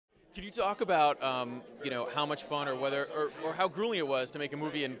Can you talk about, how much fun or whether or how grueling it was to make a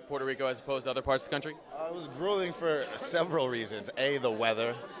movie in Puerto Rico as opposed to other parts of the country? It was grueling for several reasons. A, the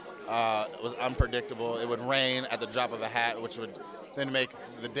weather was unpredictable. It would rain at the drop of a hat, which would then make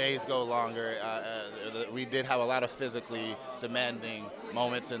the days go longer. We did have a lot of physically demanding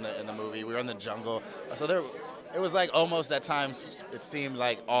moments in the movie. We were in the jungle, so it was like almost at times it seemed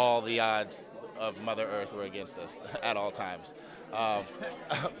like all the odds of Mother Earth were against us at all times. Um,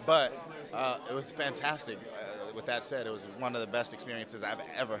 but it was fantastic. With that said, it was one of the best experiences I've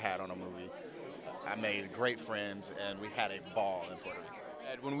ever had on a movie. I made great friends, and we had a ball in Puerto Rico.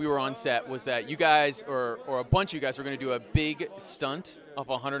 And when we were on set, was that you guys or a bunch of you guys were going to do a big stunt of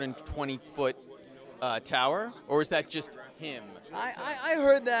a 120-foot tower, or was that just him? I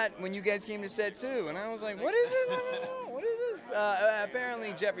heard that when you guys came to set too, and I was like, what is this? What is this?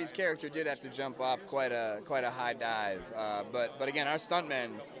 Apparently Jeffrey's character did have to jump off quite a high dive, but again, our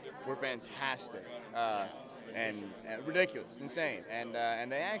stuntmen were fantastic. And ridiculous, insane, and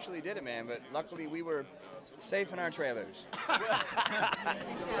they actually did it, man. But luckily, we were safe in our trailers.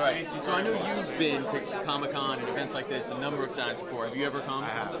 Right. So I know you've been to Comic-Con and events like this a number of times before. Have you ever come? I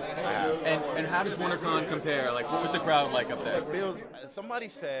have. And how does WonderCon compare? Like, what was the crowd like up there? Somebody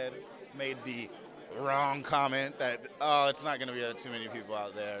made the wrong comment that, it's not going to be too many people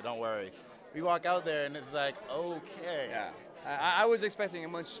out there. Don't worry. We walk out there and it's like, okay. Yeah. I was expecting a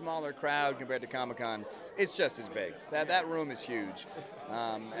much smaller crowd compared to Comic-Con. It's just as big. That room is huge,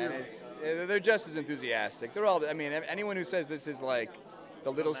 and they're just as enthusiastic. They're all. I mean, anyone who says this is like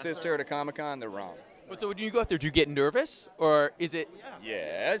the little sister at a Comic-Con, they're wrong. So when you go out there, do you get nervous, or is it?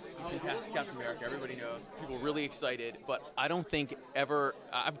 Yes. Fantastic Captain America. Everybody knows. People really excited, but I don't think ever.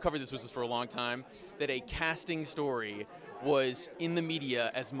 I've covered this business for a long time. That a casting story was in the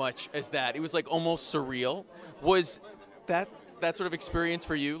media as much as that. It was like almost surreal. Was that sort of experience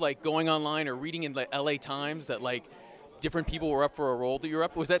for you, like going online or reading in the LA Times that like different people were up for a role that you're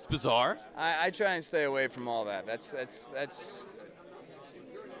up? Was that bizarre? I try and stay away from all that. That's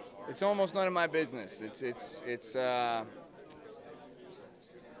it's almost none of my business. It's a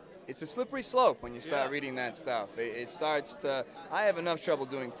slippery slope when you start reading that stuff. It starts to. I have enough trouble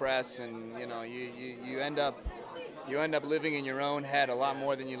doing press, and you end up living in your own head a lot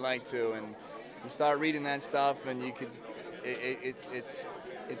more than you like to, and you start reading that stuff, and you could. It's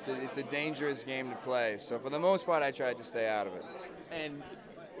a dangerous game to play. So for the most part, I try to stay out of it. And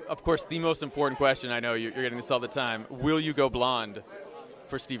of course, the most important question, I know you're getting this all the time: will you go blonde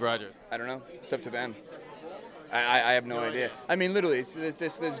for Steve Rogers? I don't know. It's up to them. I have no idea. I mean, literally,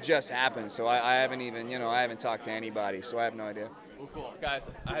 this just happened. So I haven't even I haven't talked to anybody. So I have no idea. Well, cool, guys.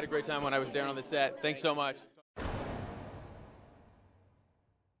 I had a great time when I was there on the set. Thanks so much.